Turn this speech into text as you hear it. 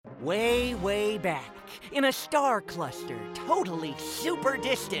Way, way back, in a star cluster totally super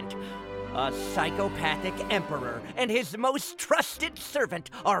distant, a psychopathic emperor and his most trusted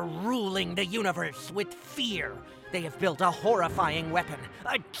servant are ruling the universe with fear. They have built a horrifying weapon,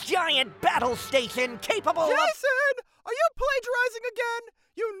 a giant battle station capable of... Jason! Are you plagiarizing again?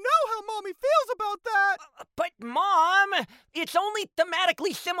 You know how Mommy feels about that! But, Mom, it's only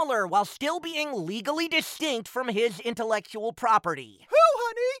thematically similar while still being legally distinct from his intellectual property. Who,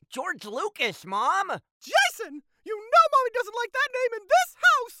 honey? George Lucas, Mom! Jason! You know Mommy doesn't like that name in this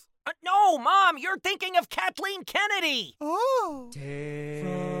house! No, Mom, you're thinking of Kathleen Kennedy! Oh. Take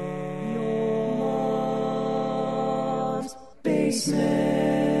from your mom's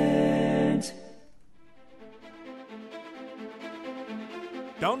basement.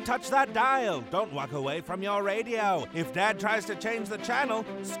 Don't touch that dial. Don't walk away from your radio. If Dad tries to change the channel,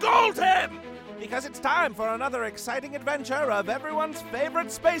 scold him! Because it's time for another exciting adventure of everyone's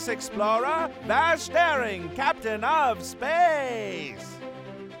favorite space explorer, Vash Daring, Captain of Space.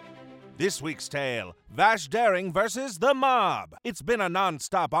 This week's tale, Vash Daring versus the Mob. It's been a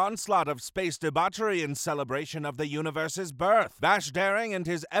non-stop onslaught of space debauchery in celebration of the universe's birth. Vash Daring and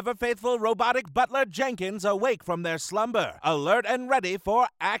his ever-faithful robotic butler Jenkins awake from their slumber, alert and ready for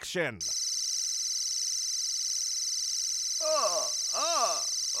action. Oh,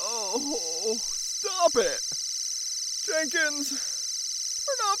 stop it! Jenkins,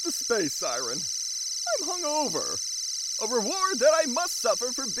 turn off the space siren. I'm hungover. A reward that I must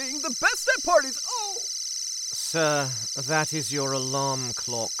suffer for being the best at parties. Oh! Sir, that is your alarm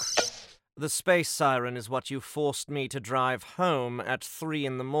clock. The space siren is what you forced me to drive home at 3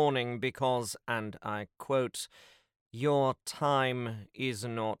 a.m. because, and I quote, your time is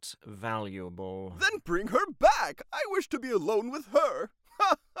not valuable. Then bring her back. I wish to be alone with her.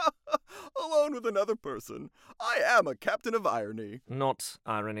 Alone with another person. I am a captain of irony. Not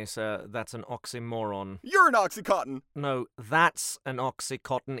irony, sir. That's an oxymoron. You're an Oxycontin. No, that's an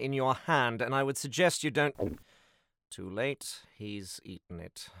Oxycontin in your hand, and I would suggest you don't... Too late. He's eaten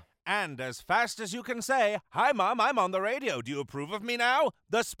it. And as fast as you can say, "Hi, Mom, I'm on the radio. Do you approve of me now?"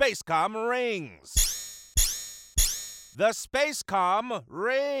 the Spacecom rings. The Spacecom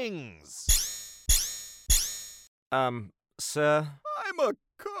rings. Sir? I'm a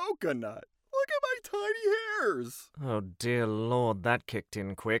coconut. Look at my tiny hairs. Oh, dear Lord, that kicked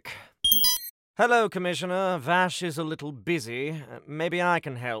in quick. Hello, Commissioner. Vash is a little busy. Maybe I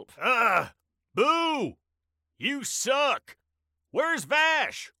can help. Boo! You suck! Where's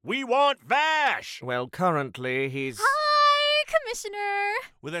Vash? We want Vash! Well, currently, he's... Hi, Commissioner!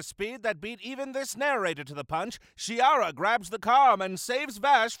 With a speed that beat even this narrator to the punch, Shiara grabs the comm and saves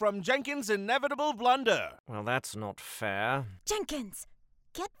Vash from Jenkins' inevitable blunder. Well, that's not fair. Jenkins,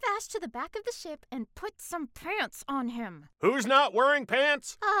 get Vash to the back of the ship and put some pants on him. Who's not wearing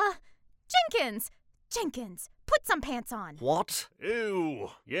pants? Jenkins, put some pants on. What? Ew.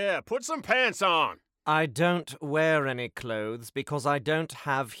 Yeah, put some pants on. I don't wear any clothes because I don't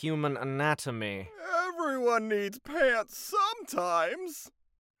have human anatomy. Everyone needs pants sometimes.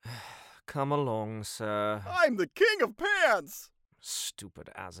 Come along, sir. I'm the king of pants.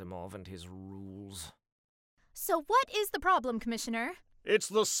 Stupid Asimov and his rules. So what is the problem, Commissioner? It's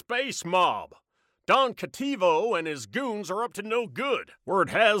the space mob. Don Cativo and his goons are up to no good.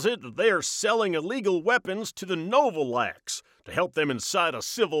 Word has it that they are selling illegal weapons to the Novalax to help them incite a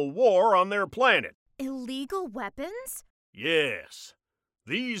civil war on their planet. Illegal weapons? Yes.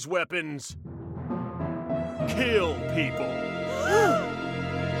 These weapons kill people.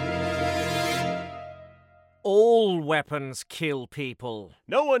 All weapons kill people.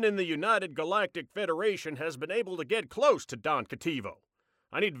 No one in the United Galactic Federation has been able to get close to Don Cativo.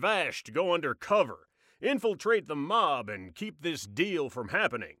 I need Vash to go undercover, infiltrate the mob, and keep this deal from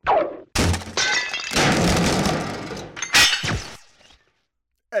happening.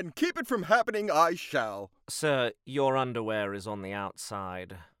 And keep it from happening I shall. Sir, your underwear is on the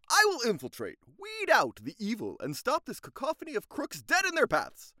outside. I will infiltrate, weed out the evil, and stop this cacophony of crooks dead in their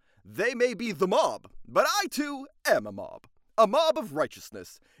paths. They may be the mob, but I too am a mob. A mob of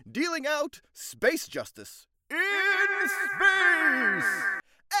righteousness, dealing out space justice. In space!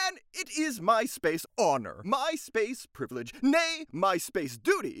 And it is my space honor, my space privilege, nay, my space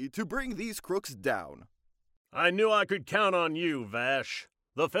duty to bring these crooks down. I knew I could count on you, Vash.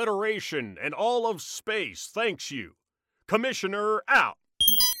 The Federation and all of space thanks you. Commissioner out.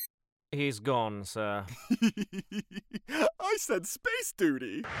 He's gone, sir. I said space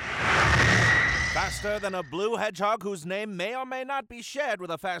duty. Faster than a blue hedgehog whose name may or may not be shared with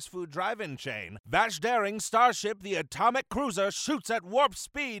a fast food drive-in chain, Vash Daring's starship, the Atomic Cruiser, shoots at warp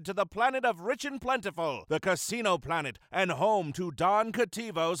speed to the planet of Rich and Plentiful, the Casino Planet, and home to Don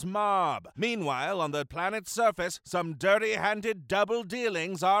Cativo's mob. Meanwhile, on the planet's surface, some dirty-handed double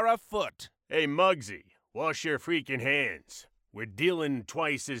dealings are afoot. Hey, Muggsy, wash your freaking hands. We're dealing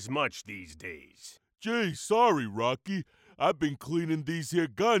twice as much these days. Gee, sorry, Rocky. I've been cleaning these here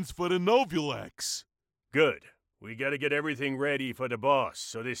guns for the Novulax. Good. We gotta get everything ready for the boss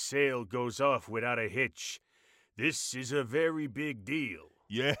so this sale goes off without a hitch. This is a very big deal.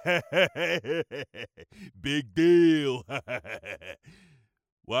 Yeah, big deal.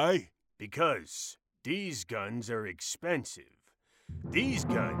 Why? Because these guns are expensive. These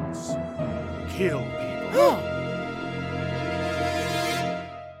guns kill people.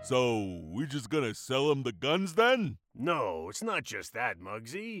 So, we just gonna sell them the guns then? No, it's not just that,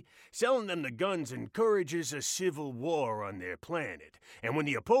 Muggsy. Selling them the guns encourages a civil war on their planet. And when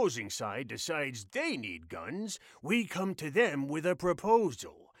the opposing side decides they need guns, we come to them with a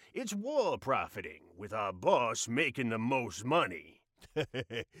proposal. It's war profiting, with our boss making the most money.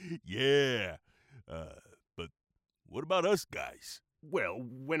 Yeah. But what about us guys? Well,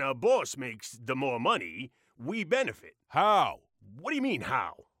 when our boss makes the more money, we benefit. How? What do you mean,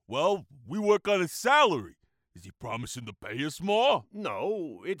 how? Well, we work on his salary. Is he promising to pay us more?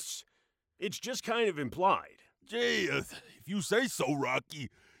 No, it's just kind of implied. Gee, if you say so, Rocky.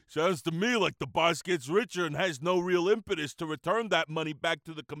 Sounds to me like the boss gets richer and has no real impetus to return that money back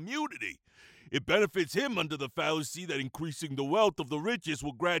to the community. It benefits him under the fallacy that increasing the wealth of the richest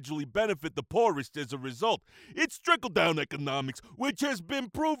will gradually benefit the poorest as a result. It's trickle-down economics, which has been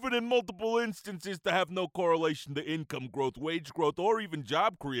proven in multiple instances to have no correlation to income growth, wage growth, or even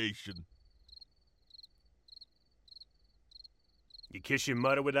job creation. You kiss your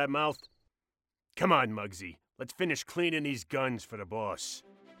mother with that mouth? Come on, Muggsy. Let's finish cleaning these guns for the boss.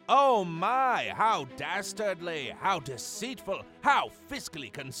 Oh my, how dastardly, how deceitful, how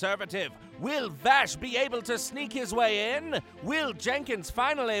fiscally conservative. Will Vash be able to sneak his way in? Will Jenkins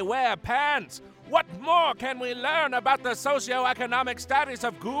finally wear pants? What more can we learn about the socio-economic status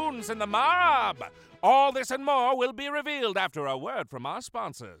of goons in the mob? All this and more will be revealed after a word from our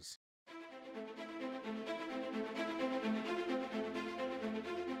sponsors.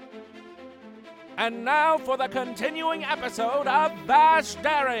 And now for the continuing episode of Vash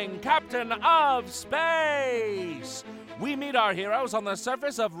Daring, Captain of Space! We meet our heroes on the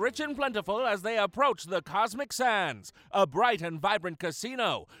surface of Rich and Plentiful as they approach the Cosmic Sands, a bright and vibrant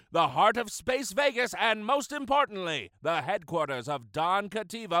casino, the heart of Space Vegas, and most importantly, the headquarters of Don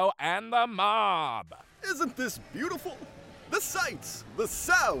Cativo and the mob. Isn't this beautiful? The sights, the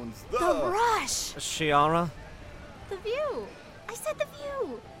sounds, The rush! Shiara? The view! I said the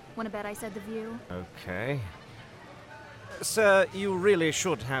view! Wanna bet I said the view? Okay. Sir, you really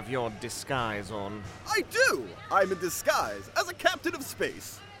should have your disguise on. I do! I'm in disguise as a captain of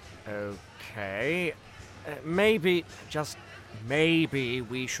space. Okay. Maybe, just maybe,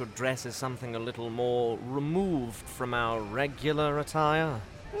 we should dress as something a little more removed from our regular attire.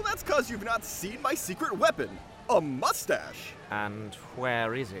 Well, that's 'cause you've not seen my secret weapon, a mustache. And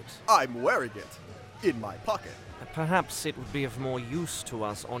where is it? I'm wearing it in my pocket. Perhaps it would be of more use to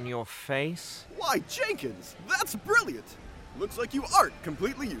us on your face? Why, Jenkins, that's brilliant! Looks like you aren't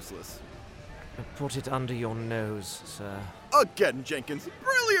completely useless. Put it under your nose, sir. Again, Jenkins,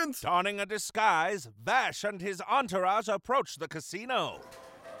 brilliant! Donning a disguise, Vash and his entourage approach the casino.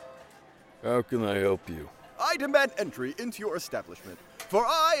 How can I help you? I demand entry into your establishment, for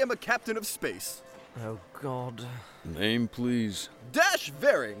I am a captain of space. Oh, God. Name, please. Dash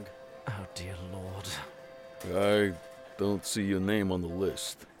Varing. Oh, dear Lord. I don't see your name on the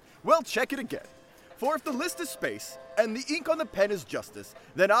list. Well, check it again. For if the list is space, and the ink on the pen is justice,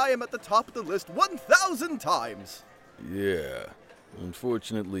 then I am at the top of the list 1,000 times! Yeah.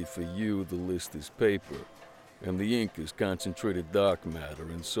 Unfortunately for you, the list is paper, and the ink is concentrated dark matter,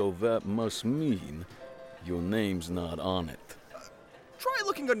 and so that must mean your name's not on it. Try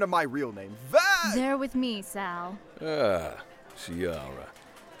looking under my real name, They're with me, Sal. Ah, Shiara.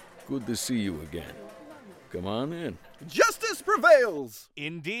 Good to see you again. Come on in. Justice prevails!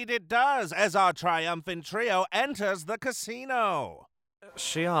 Indeed it does, as our triumphant trio enters the casino.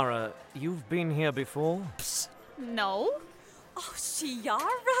 Shiara, you've been here before? No? Oh,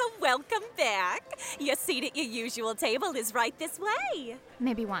 Shiara, welcome back. Your seat at your usual table is right this way.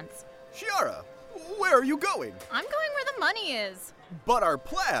 Maybe once. Shiara, where are you going? I'm going where the money is. But our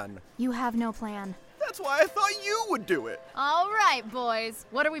plan. You have no plan. That's why I thought you would do it. All right, boys.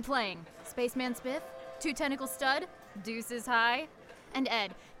 What are we playing? Spaceman Spiff? Two Tentacle Stud? Deuces High? And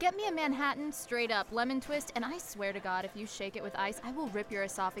Ed, get me a Manhattan straight up lemon twist, and I swear to God, if you shake it with ice, I will rip your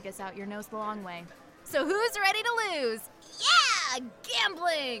esophagus out your nose the long way. So who's ready to lose? Yeah!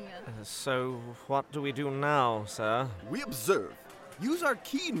 Gambling! So, what do we do now, sir? We observe. Use our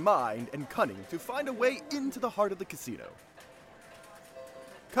keen mind and cunning to find a way into the heart of the casino.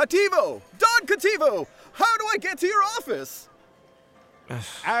 Cativo! Don Cativo! How do I get to your office?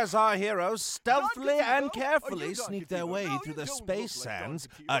 As our heroes stealthily Don Cativo? and Are carefully you Don sneak their Cativo? way No, through you the don't space look like Don sands,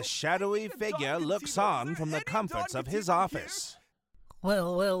 Cativo. a shadowy Don figure Cativo, looks is on there from the any comforts Don of his Cativo here? office.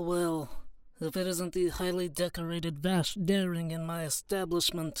 Well. If it isn't the highly decorated Vash Daring in my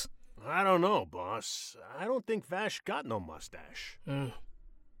establishment. I don't know, boss. I don't think Vash got no mustache.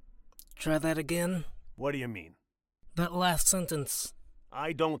 Try that again. What do you mean? That last sentence.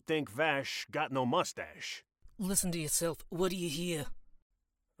 I don't think Vash got no mustache. Listen to yourself. What do you hear?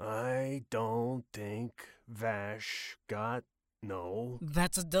 I don't think Vash got no...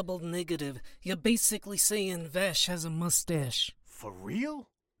 That's a double negative. You're basically saying Vash has a mustache. For real?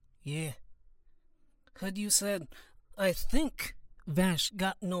 Yeah. Had you said, I think Vash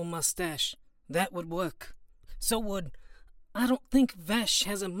got no mustache, that would work. So would, I don't think Vash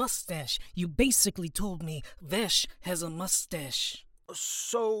has a mustache. You basically told me Vash has a mustache.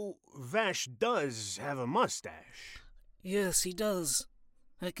 So, Vash does have a mustache. Yes, he does.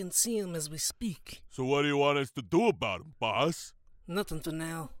 I can see him as we speak. So what do you want us to do about him, boss? Nothing for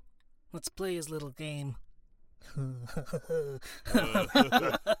now. Let's play his little game.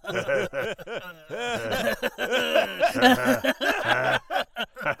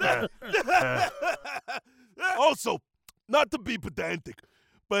 Also, not to be pedantic,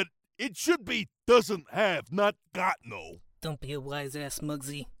 but it should be doesn't have, not got no. Don't be a wise-ass,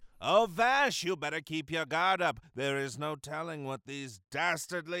 Muggsy. Oh, Vash, you better keep your guard up. There is no telling what these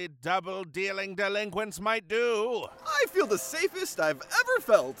dastardly double-dealing delinquents might do. I feel the safest I've ever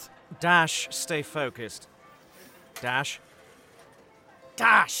felt. Dash, stay focused. Dash.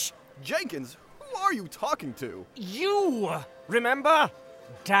 Dash! Jenkins, who are you talking to? You! Remember?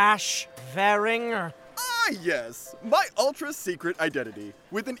 Dash Varing? Ah, yes. My ultra-secret identity,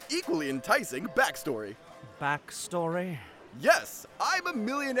 with an equally enticing backstory. Backstory? Yes, I'm a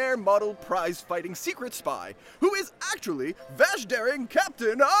millionaire model prize-fighting secret spy who is actually Vash Daring,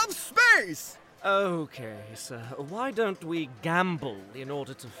 Captain of Space! Okay, sir. Why don't we gamble in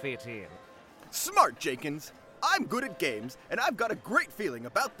order to fit in? Smart, Jenkins. I'm good at games, and I've got a great feeling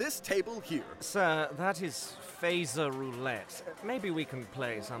about this table here. Sir, that is phaser roulette. Maybe we can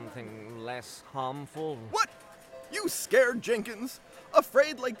play something less harmful. What? You scared, Jenkins?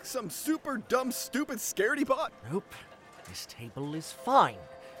 Afraid like some super dumb, stupid scaredy bot? Nope. This table is fine.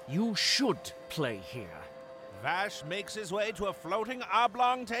 You should play here. Vash makes his way to a floating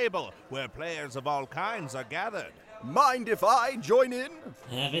oblong table where players of all kinds are gathered. Mind if I join in?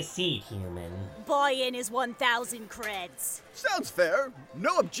 Have a seat, human. Buy-in is 1,000 creds. Sounds fair.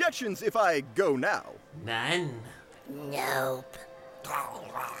 No objections if I go now. None? Nope.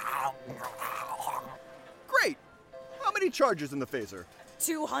 Great. How many charges in the phaser?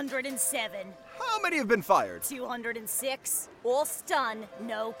 207. How many have been fired? 206. All stun,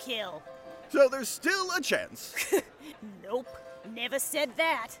 no kill. So there's still a chance. Nope. Never said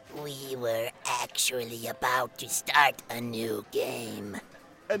that. We were actually about to start a new game.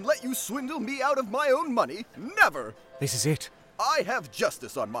 And let you swindle me out of my own money? Never! This is it. I have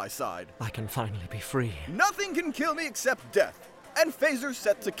justice on my side. I can finally be free. Nothing can kill me except death. And phaser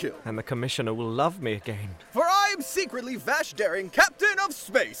set to kill. And the commissioner will love me again. For I am secretly Vash Daring, Captain of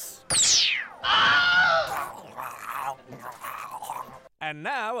Space. And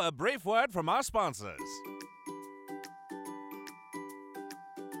now, a brief word from our sponsors.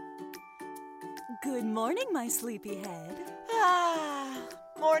 Good morning, my sleepyhead.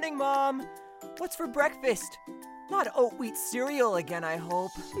 Morning, Mom. What's for breakfast? Not oat wheat cereal again, I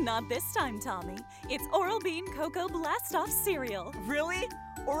hope. Not this time, Tommy. It's Oral-Bean Cocoa Blast-Off cereal. Really?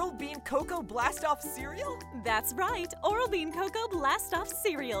 Oral-Bean Cocoa Blast-Off cereal? That's right, Oral-Bean Cocoa Blast-Off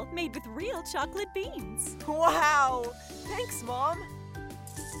cereal, made with real chocolate beans. Wow! Thanks, Mom.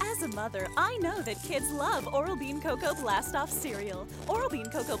 As a mother, I know that kids love Oral-Bean Cocoa Blast-Off cereal. Oral-Bean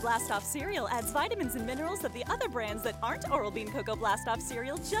Cocoa Blast-Off cereal adds vitamins and minerals that the other brands that aren't Oral-Bean Cocoa Blast-Off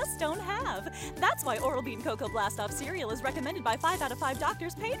cereal just don't have. That's why Oral-Bean Cocoa Blast-Off cereal is recommended by 5 out of 5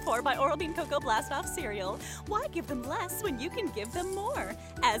 doctors, paid for by Oral-Bean Cocoa Blast-Off cereal. Why give them less when you can give them more?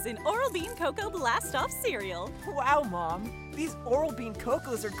 As in Oral-Bean Cocoa Blast-Off cereal. Wow, Mom. These Oral-Bean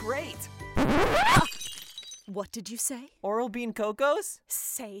Cocos are great. What did you say? Oral-Bean Cocos?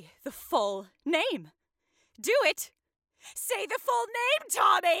 Say the full name. Do it! Say the full name,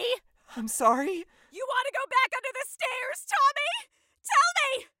 Tommy! I'm sorry. You want to go back under the stairs, Tommy?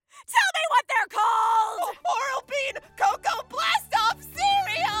 Tell me what they're called! Oral-Bean Cocoa Blast-Off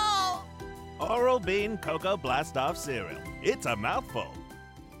Cereal! Oral-Bean Cocoa Blast-Off Cereal. It's a mouthful.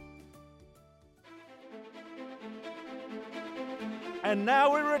 And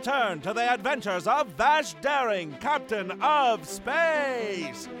now we return to the adventures of Vash Daring, Captain of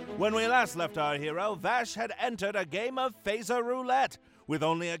Space! When we last left our hero, Vash had entered a game of phaser roulette. With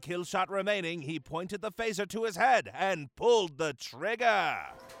only a kill shot remaining, he pointed the phaser to his head and pulled the trigger.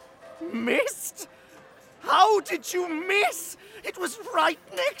 Missed? How did you miss? It was right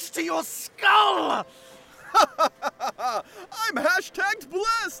next to your skull! I'm hashtagged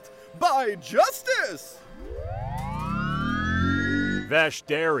blessed by justice! Vash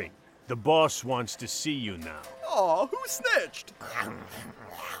Daring, the boss wants to see you now. Aw, who snitched?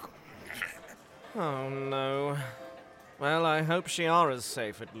 Oh no. Well, I hope Shiara's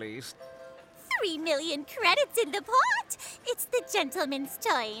safe at least. 3 million credits in the pot! It's the gentleman's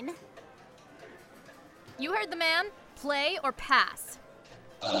turn. You heard the man. Play or pass?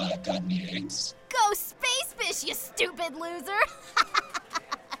 Got me eggs. Go Space Fish, you stupid loser!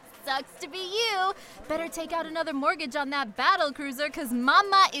 Sucks to be you. Better take out another mortgage on that battle cruiser, cause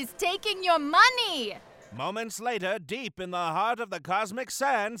Mama is taking your money! Moments later, deep in the heart of the cosmic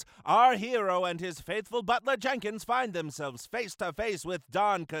sands, our hero and his faithful butler Jenkins find themselves face to face with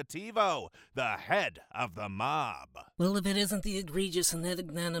Don Cativo, the head of the mob. Well, if it isn't the egregious and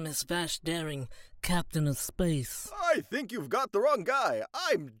magnanimous Vash Daring, Captain of Space. I think you've got the wrong guy.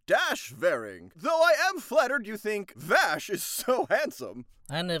 I'm Dash Varing. Though I am flattered you think Vash is so handsome.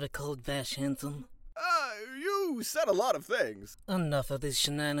 I never called Vash handsome. You said a lot of things. Enough of these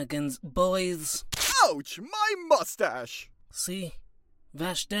shenanigans, boys. Ouch! My mustache! See?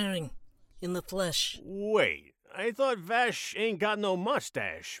 Vash Daring. In the flesh. Wait, I thought Vash ain't got no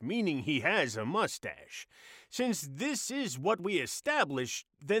mustache, meaning he has a mustache. Since this is what we established,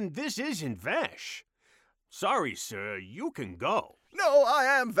 then this isn't Vash. Sorry, sir, you can go. No, I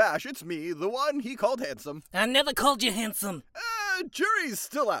am Vash. It's me, the one he called handsome. I never called you handsome. Jury's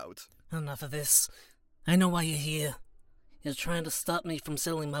still out. Enough of this. I know why you're here. You're trying to stop me from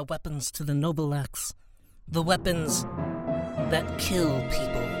selling my weapons to the Novalax. The weapons that kill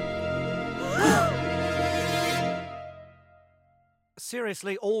people.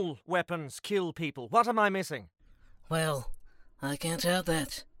 Seriously, all weapons kill people. What am I missing? Well, I can't have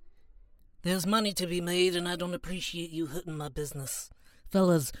that. There's money to be made, and I don't appreciate you hurting my business.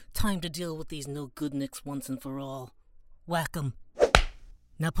 Fellas, time to deal with these no-good-nicks once and for all. Whack 'em.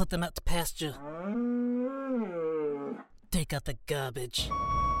 Now put them out to pasture. Take out the garbage.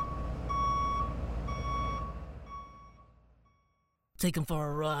 Take 'em for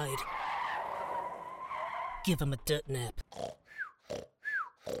a ride. Give 'em a dirt nap.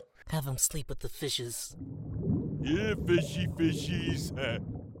 Have 'em sleep with the fishes. Yeah, fishy fishies.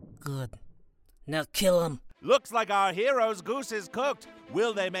 Good. Now kill 'em. Looks like our hero's goose is cooked.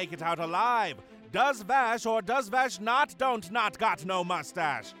 Will they make it out alive? Does Vash or does Vash not got no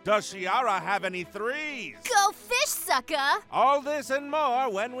mustache? Does Shiara have any threes? Go fish, sucker! All this and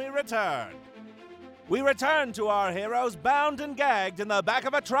more when we return. We return to our heroes bound and gagged in the back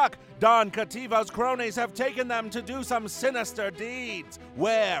of a truck. Don Cativo's cronies have taken them to do some sinister deeds.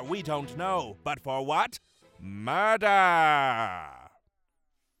 Where, we don't know. But for what? Murder!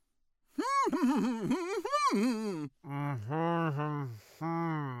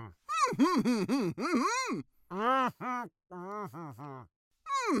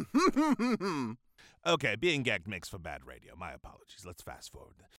 Okay, being gagged makes for bad radio. My apologies. Let's fast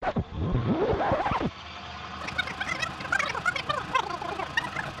forward.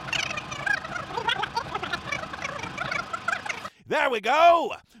 There we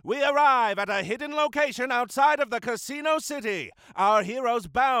go! We arrive at a hidden location outside of the Casino City. Our heroes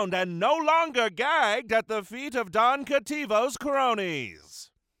bound and no longer gagged at the feet of Don Cativo's cronies.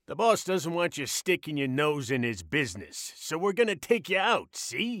 The boss doesn't want you sticking your nose in his business, so we're gonna take you out,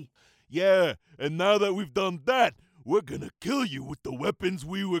 see? Yeah, and now that we've done that, we're gonna kill you with the weapons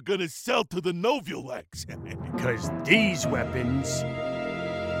we were gonna sell to the Novulax. Because these weapons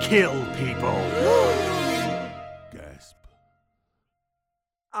kill people. Gasp.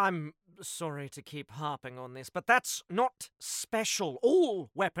 I'm sorry to keep harping on this, but that's not special. All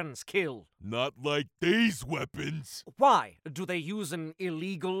weapons kill. Not like these weapons. Why? Do they use an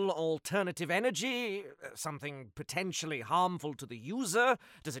illegal alternative energy? Something potentially harmful to the user?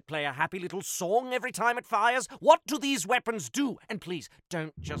 Does it play a happy little song every time it fires? What do these weapons do? And please,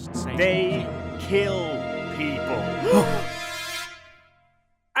 don't just say... They kill people.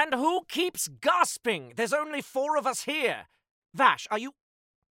 And who keeps gasping? There's only 4 of us here. Vash, are you...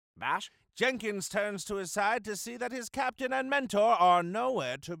 Vash? Jenkins turns to his side to see that his captain and mentor are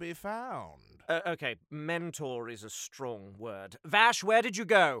nowhere to be found. Okay, mentor is a strong word. Vash, where did you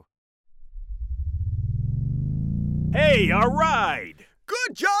go? Hey, a ride!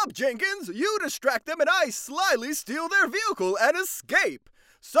 Good job, Jenkins! You distract them and I slyly steal their vehicle and escape!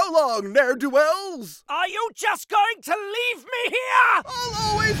 So long, ne'er-do-wells! Are you just going to leave me here?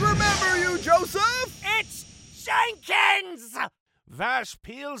 I'll always remember you, Joseph! It's Jenkins! Vash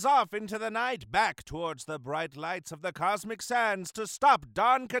peels off into the night back towards the bright lights of the cosmic sands to stop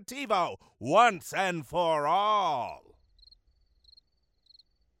Don Cativo once and for all.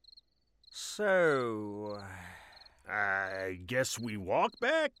 So, I guess we walk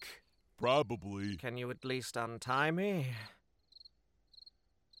back? Probably. can you at least untie me?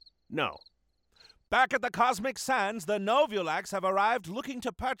 No. Back at the cosmic sands, the Novulacs have arrived looking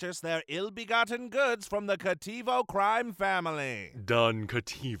to purchase their ill-begotten goods from the Cativo crime family. Don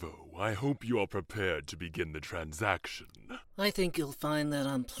Cativo, I hope you are prepared to begin the transaction. I think you'll find that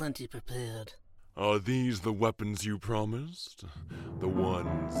I'm plenty prepared. Are these the weapons you promised? The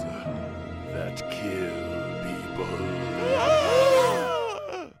ones that kill people?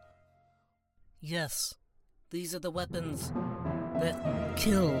 Yes, these are the weapons that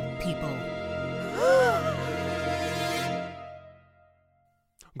kill people.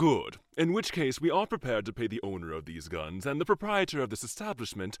 Good. In which case, we are prepared to pay the owner of these guns and the proprietor of this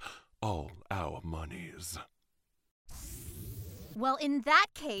establishment all our monies. Well, in that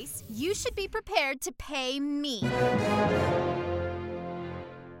case, you should be prepared to pay me.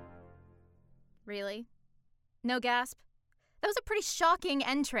 Really? No gasp? That was a pretty shocking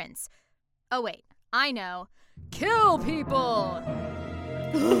entrance. Oh, wait. I know. Kill people!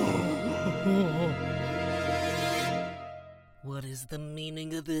 What is the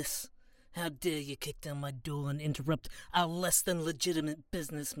meaning of this? How dare you kick down my door and interrupt our less than legitimate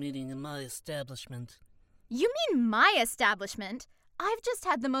business meeting in my establishment? You mean my establishment? I've just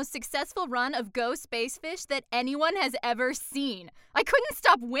had the most successful run of Go Spacefish that anyone has ever seen. I couldn't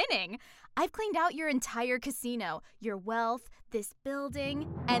stop winning. I've cleaned out your entire casino, your wealth, this building,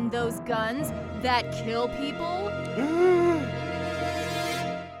 and those guns that kill people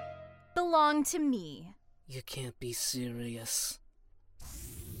belong to me. You can't be serious.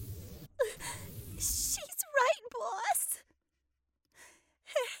 She's right, boss.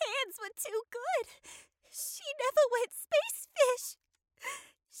 Her hands were too good. She never went space fish.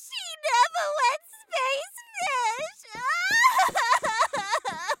 She never went space fish.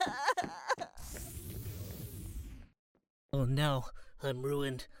 Oh no, I'm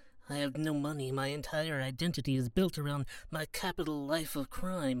ruined. I have no money. My entire identity is built around my capital life of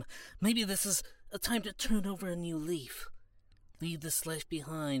crime. Maybe this is a time to turn over a new leaf. Leave this life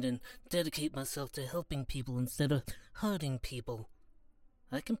behind and dedicate myself to helping people instead of hurting people.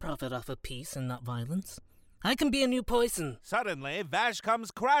 I can profit off of peace and not violence. I can be a new poison. Suddenly, Vash comes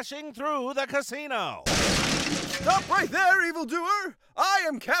crashing through the casino. Stop right there, evildoer! I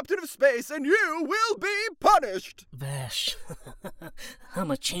am Captain of Space, and you will be punished! Vash,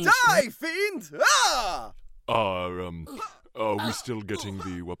 I'm a change. Die, fiend! Ah! Are we still getting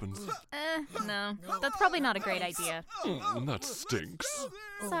the weapons? No. That's probably not a great idea. That stinks.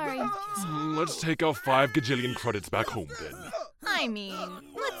 Sorry. Let's take our 5 gajillion credits back home, then. I mean,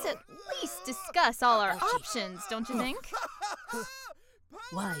 let's at least discuss all our options, don't you think?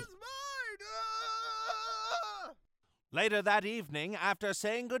 Why? Later that evening, after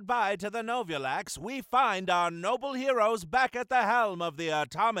saying goodbye to the Novulacs, we find our noble heroes back at the helm of the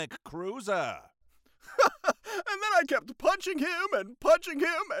atomic cruiser. And then I kept punching him and punching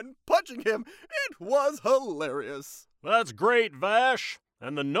him and punching him. It was hilarious. That's great, Vash.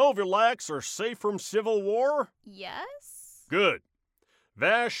 And the Novulacs are safe from civil war? Yes? Good.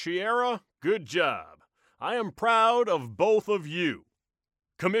 Vash, Sierra, good job. I am proud of both of you.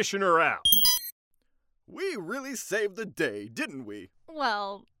 Commissioner out. We really saved the day, didn't we?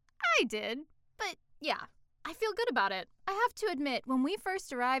 Well, I did. But yeah, I feel good about it. I have to admit, when we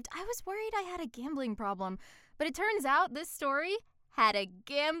first arrived, I was worried I had a gambling problem. But it turns out this story had a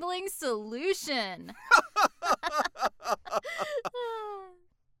gambling solution.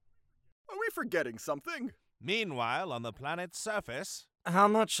 Are we forgetting something? Meanwhile, on the planet's surface... How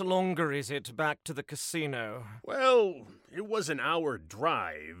much longer is it back to the casino? Well, it was an hour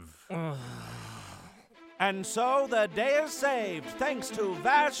drive. And so the day is saved thanks to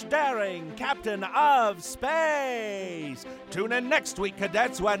Vash Daring, Captain of Space. Tune in next week,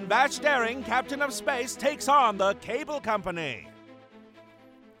 cadets, when Vash Daring, Captain of Space, takes on the Cable Company.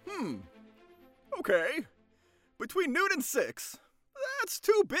 Okay. Between noon and 6. That's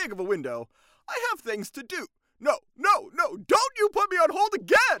too big of a window. I have things to do. No, don't you put me on hold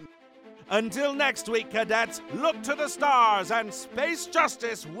again! Until next week, cadets, look to the stars and space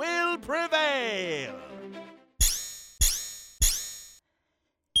justice will prevail!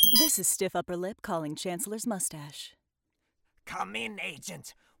 This is Stiff Upper Lip calling Chancellor's mustache. Come in,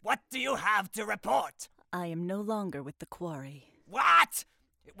 Agent. What do you have to report? I am no longer with the Quarry. What?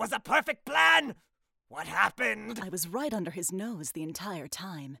 It was a perfect plan! What happened? I was right under his nose the entire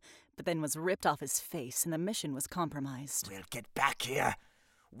time, but then was ripped off his face and the mission was compromised. We'll get back here.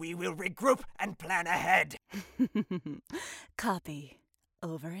 We will regroup and plan ahead. Copy.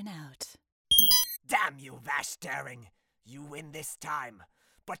 Over and out. Damn you, Vash Daring. You win this time.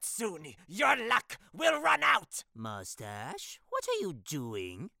 But soon your luck will run out. Mustache, what are you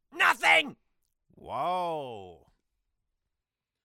doing? Nothing! Whoa.